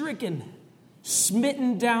was stricken,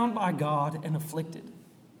 smitten down by God, and afflicted.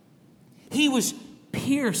 He was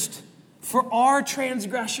pierced for our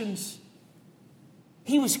transgressions.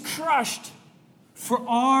 He was crushed for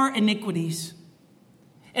our iniquities.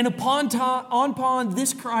 And upon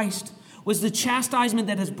this Christ was the chastisement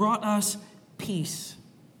that has brought us peace.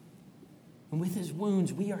 And with his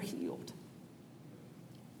wounds we are healed.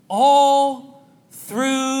 All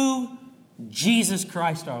through Jesus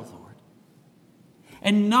Christ our Lord.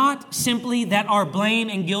 And not simply that our blame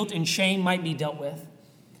and guilt and shame might be dealt with,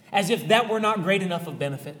 as if that were not great enough of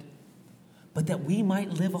benefit, but that we might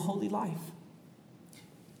live a holy life.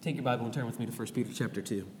 Take your Bible and turn with me to 1 Peter chapter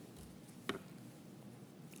 2.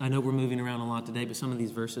 I know we're moving around a lot today, but some of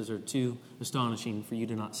these verses are too astonishing for you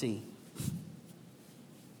to not see.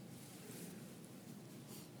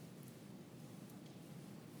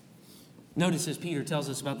 Notice as Peter tells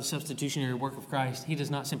us about the substitutionary work of Christ, he does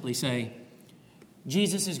not simply say,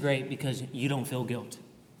 Jesus is great because you don't feel guilt.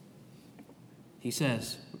 He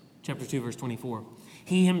says, chapter 2, verse 24,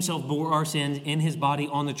 He himself bore our sins in his body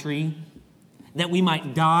on the tree, that we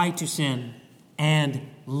might die to sin and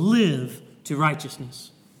live to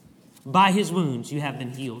righteousness. By his wounds you have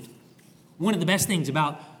been healed. One of the best things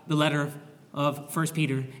about the letter of 1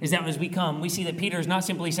 Peter is that as we come, we see that Peter is not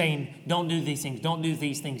simply saying, don't do these things, don't do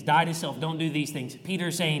these things, die to self, don't do these things. Peter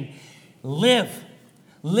is saying, live.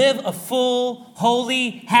 Live a full, holy,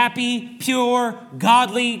 happy, pure,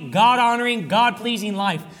 godly, God-honoring, God-pleasing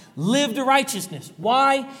life. Live to righteousness.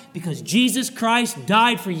 Why? Because Jesus Christ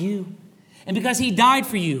died for you. And because he died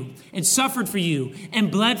for you and suffered for you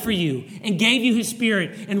and bled for you and gave you his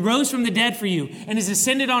Spirit and rose from the dead for you and is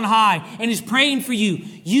ascended on high and is praying for you,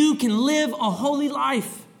 you can live a holy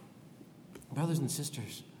life. Brothers and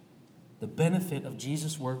sisters, the benefit of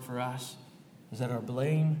Jesus' work for us is that our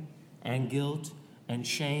blame and guilt and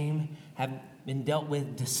shame have been dealt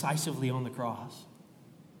with decisively on the cross.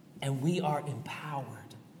 And we are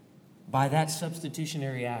empowered by that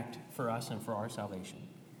substitutionary act for us and for our salvation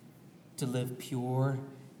to live pure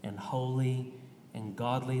and holy and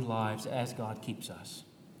godly lives as God keeps us.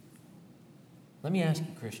 Let me ask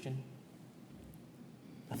you, Christian,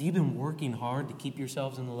 have you been working hard to keep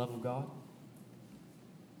yourselves in the love of God?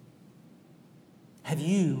 Have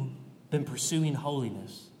you been pursuing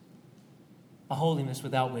holiness? A holiness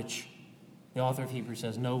without which the author of Hebrews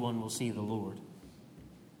says no one will see the Lord.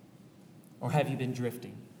 Or have you been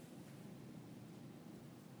drifting?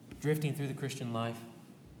 Drifting through the Christian life?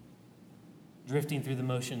 Drifting through the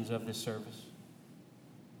motions of this service?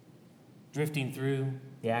 Drifting through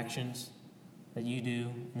the actions that you do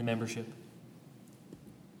in the membership?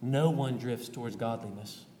 No one drifts towards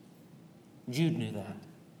godliness. Jude knew that.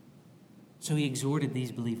 So he exhorted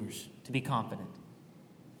these believers to be confident.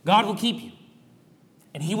 God will keep you,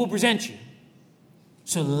 and he will present you.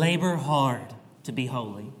 So labor hard to be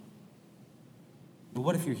holy. But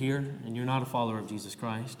what if you're here and you're not a follower of Jesus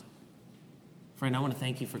Christ? Friend, I want to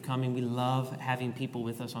thank you for coming. We love having people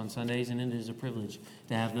with us on Sundays, and it is a privilege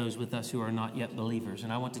to have those with us who are not yet believers.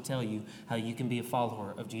 And I want to tell you how you can be a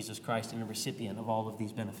follower of Jesus Christ and a recipient of all of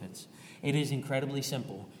these benefits. It is incredibly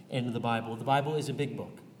simple in the Bible. The Bible is a big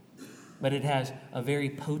book, but it has a very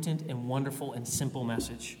potent and wonderful and simple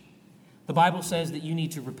message. The Bible says that you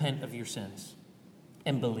need to repent of your sins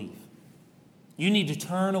and believe. You need to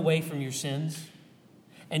turn away from your sins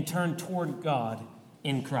and turn toward God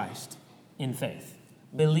in Christ, in faith,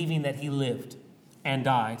 believing that he lived and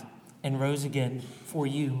died and rose again for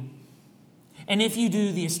you. And if you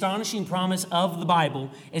do, the astonishing promise of the Bible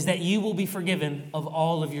is that you will be forgiven of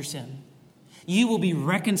all of your sin. You will be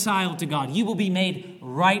reconciled to God. You will be made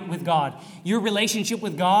right with God. Your relationship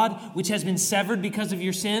with God, which has been severed because of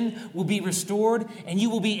your sin, will be restored, and you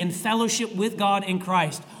will be in fellowship with God in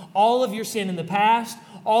Christ. All of your sin in the past,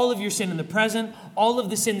 all of your sin in the present, all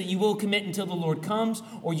of the sin that you will commit until the Lord comes,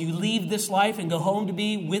 or you leave this life and go home to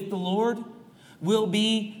be with the Lord, will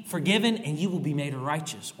be forgiven, and you will be made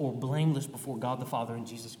righteous or blameless before God the Father and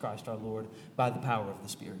Jesus Christ our Lord by the power of the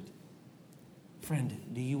Spirit. Friend,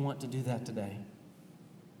 do you want to do that today?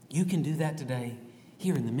 You can do that today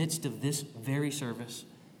here in the midst of this very service.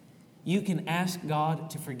 You can ask God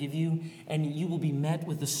to forgive you, and you will be met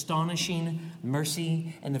with astonishing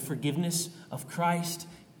mercy and the forgiveness of Christ.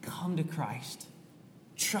 Come to Christ.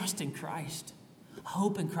 Trust in Christ.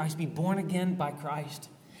 Hope in Christ. Be born again by Christ.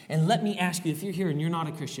 And let me ask you, if you're here and you're not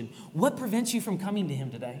a Christian, what prevents you from coming to him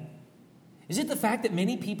today? Is it the fact that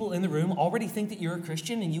many people in the room already think that you're a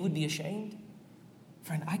Christian and you would be ashamed?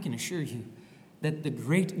 Friend, I can assure you that the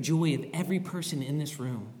great joy of every person in this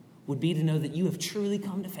room would be to know that you have truly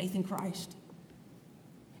come to faith in Christ.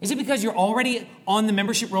 Is it because you're already on the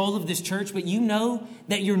membership roll of this church, but you know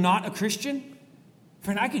that you're not a Christian?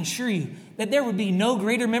 Friend, I can assure you that there would be no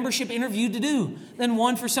greater membership interview to do than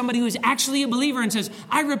one for somebody who is actually a believer and says,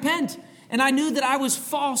 I repent, and I knew that I was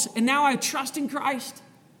false, and now I trust in Christ.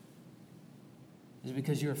 Is it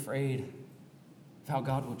because you're afraid of how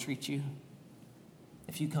God will treat you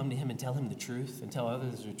if you come to him and tell him the truth and tell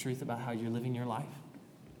others the truth about how you're living your life?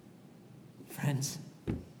 Friends,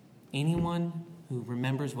 anyone who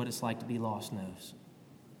remembers what it's like to be lost knows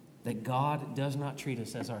that God does not treat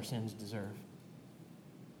us as our sins deserve.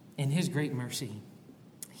 In his great mercy,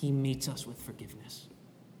 he meets us with forgiveness.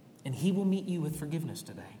 And he will meet you with forgiveness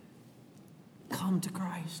today. Come to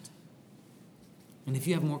Christ. And if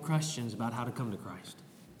you have more questions about how to come to Christ,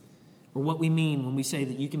 or what we mean when we say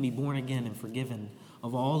that you can be born again and forgiven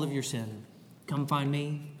of all of your sin, come find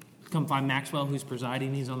me. Come find Maxwell, who's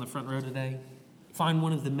presiding. He's on the front row today. Find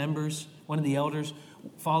one of the members, one of the elders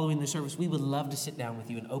following the service. We would love to sit down with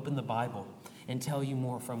you and open the Bible and tell you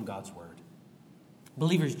more from God's Word.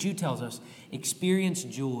 Believers, Jude tells us, experience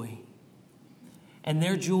joy. And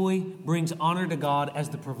their joy brings honor to God as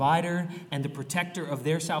the provider and the protector of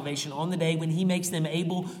their salvation on the day when he makes them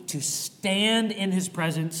able to stand in his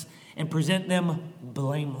presence and present them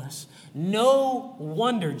blameless. No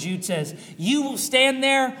wonder, Jude says, you will stand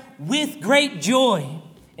there with great joy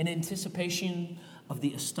in anticipation of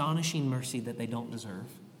the astonishing mercy that they don't deserve.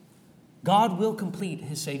 God will complete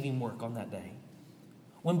his saving work on that day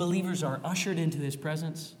when believers are ushered into his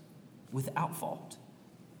presence without fault,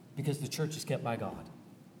 because the church is kept by God.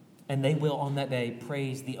 And they will on that day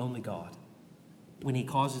praise the only God when he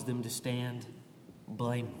causes them to stand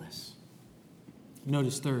blameless.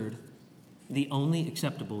 Notice third, the only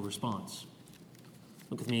acceptable response.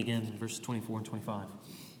 Look with me again in verses 24 and 25.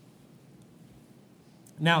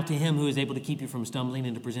 Now to him who is able to keep you from stumbling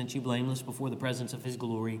and to present you blameless before the presence of his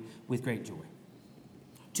glory with great joy.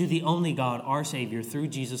 To the only God, our Savior, through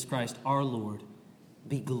Jesus Christ our Lord,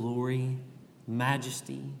 be glory,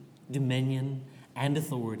 majesty, dominion, and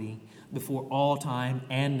authority before all time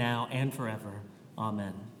and now and forever.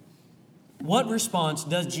 Amen. What response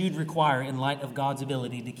does Jude require in light of God's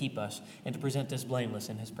ability to keep us and to present us blameless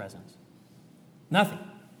in his presence? Nothing.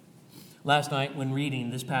 Last night, when reading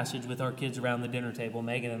this passage with our kids around the dinner table,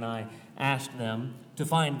 Megan and I asked them to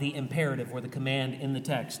find the imperative or the command in the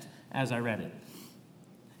text as I read it.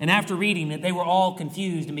 And after reading it, they were all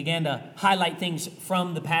confused and began to highlight things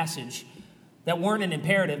from the passage that weren't an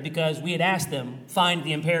imperative because we had asked them, find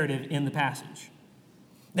the imperative in the passage.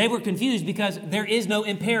 They were confused because there is no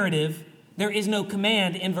imperative, there is no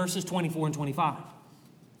command in verses 24 and 25.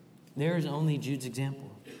 There is only Jude's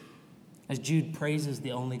example, as Jude praises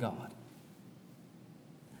the only God.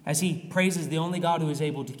 As he praises the only God who is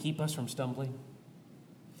able to keep us from stumbling.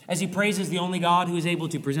 As he praises the only God who is able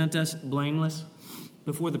to present us blameless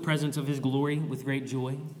before the presence of his glory with great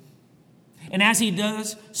joy. And as he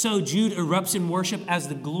does so, Jude erupts in worship as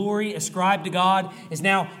the glory ascribed to God is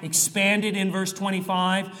now expanded in verse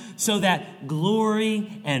 25, so that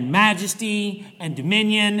glory and majesty and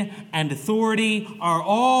dominion and authority are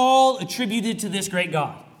all attributed to this great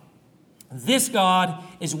God. This God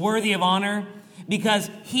is worthy of honor because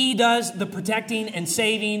he does the protecting and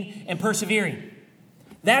saving and persevering.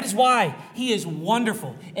 That is why he is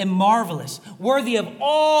wonderful and marvelous, worthy of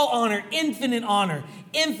all honor,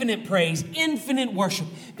 infinite praise, infinite worship,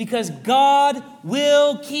 because God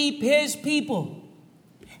will keep his people.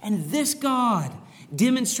 And this God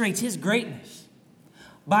demonstrates his greatness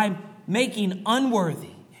by making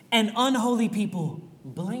unworthy and unholy people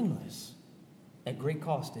blameless at great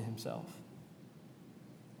cost to himself.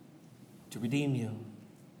 To redeem you,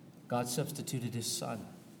 God substituted his Son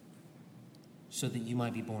so that you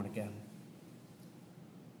might be born again.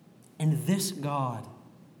 And this God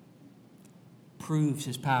proves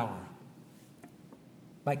his power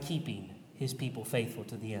by keeping his people faithful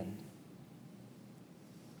to the end.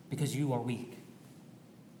 Because you are weak,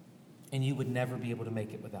 and you would never be able to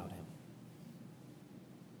make it without him.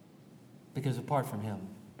 Because apart from him,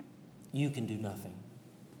 you can do nothing.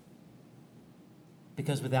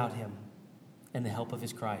 Because without him and the help of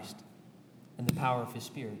his Christ and the power of his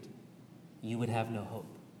Spirit, you would have no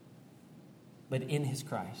hope. But in his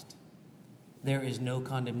Christ, there is no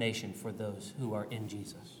condemnation for those who are in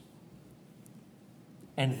Jesus.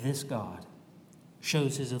 And this God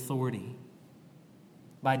shows his authority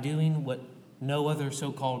by doing what no other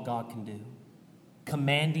so-called God can do,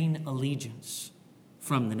 commanding allegiance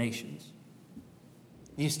from the nations.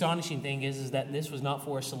 The astonishing thing is that this was not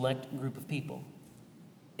for a select group of people.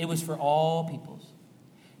 It was for all peoples.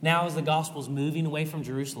 Now, as the gospel's moving away from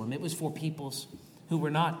Jerusalem, it was for peoples who were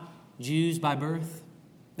not Jews by birth.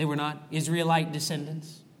 They were not Israelite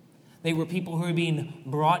descendants. They were people who were being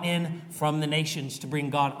brought in from the nations to bring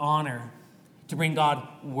God honor, to bring God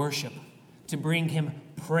worship, to bring him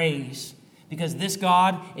praise. Because this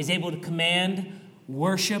God is able to command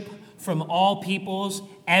worship from all peoples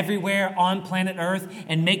everywhere on planet Earth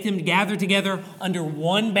and make them gather together under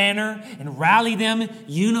one banner and rally them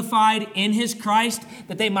unified in his Christ,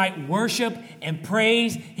 that they might worship and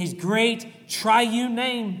praise his great triune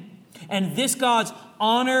name. And this God's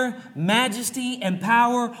honor, majesty, and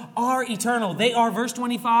power are eternal. They are, verse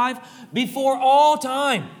 25, before all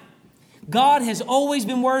time. God has always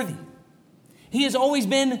been worthy. He has always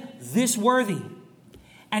been this worthy.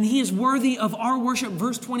 And he is worthy of our worship,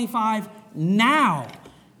 verse 25, now,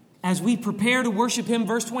 as we prepare to worship him,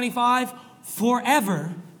 verse 25,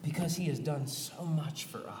 forever, because he has done so much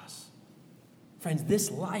for us. Friends, this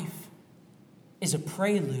life is a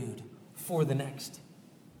prelude for the next.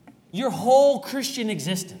 Your whole Christian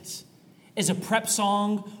existence is a prep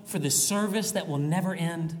song for the service that will never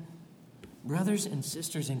end. Brothers and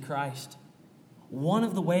sisters in Christ, one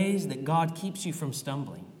of the ways that God keeps you from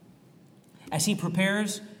stumbling, as he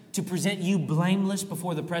prepares to present you blameless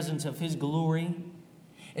before the presence of his glory,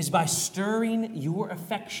 is by stirring your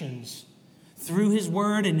affections through his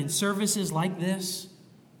word and in services like this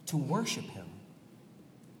to worship him.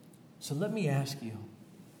 So let me ask you,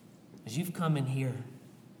 as you've come in here,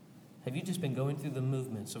 have you just been going through the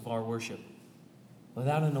movements of our worship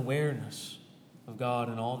without an awareness of God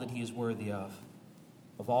and all that he is worthy of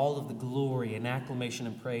all of the glory and acclamation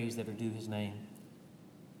and praise that are due his name?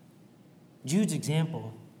 Jude's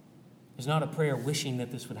example is not a prayer wishing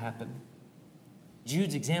that this would happen.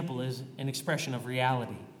 Jude's example is an expression of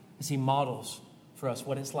reality as he models for us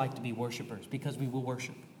what it's like to be worshipers, because we will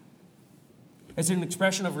worship. It's an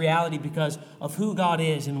expression of reality because of who God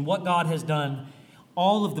is and what God has done.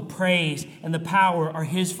 All of the praise and the power are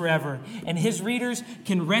his forever. And his readers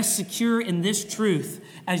can rest secure in this truth,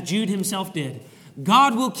 as Jude himself did.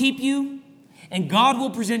 God will keep you, and God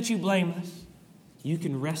will present you blameless. You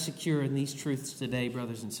can rest secure in these truths today,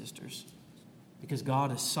 brothers and sisters, because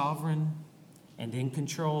God is sovereign and in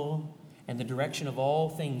control, and the direction of all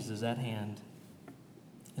things is at hand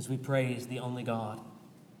as we praise the only God,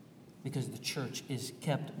 because the church is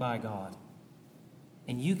kept by God.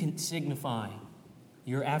 And you can signify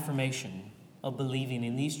your affirmation of believing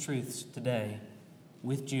in these truths today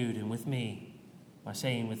with Jude and with me by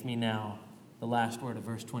saying with me now the last word of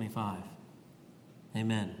verse 25.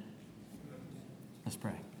 Amen. Let's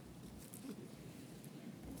pray.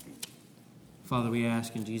 Father, we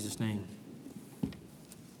ask in Jesus' name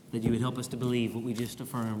that you would help us to believe what we just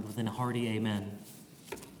affirmed with a hearty amen,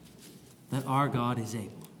 that our God is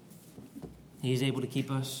able. He is able to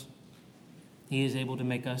keep us. He is able to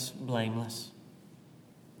make us blameless.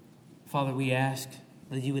 Father, we ask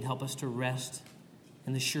that you would help us to rest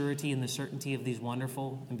in the surety and the certainty of these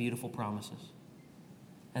wonderful and beautiful promises,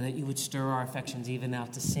 and that you would stir our affections even now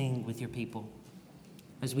to sing with your people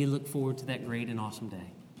as we look forward to that great and awesome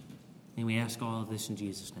day. And we ask all of this in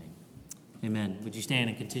Jesus' name. Amen. Would you stand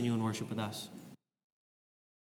and continue in worship with us?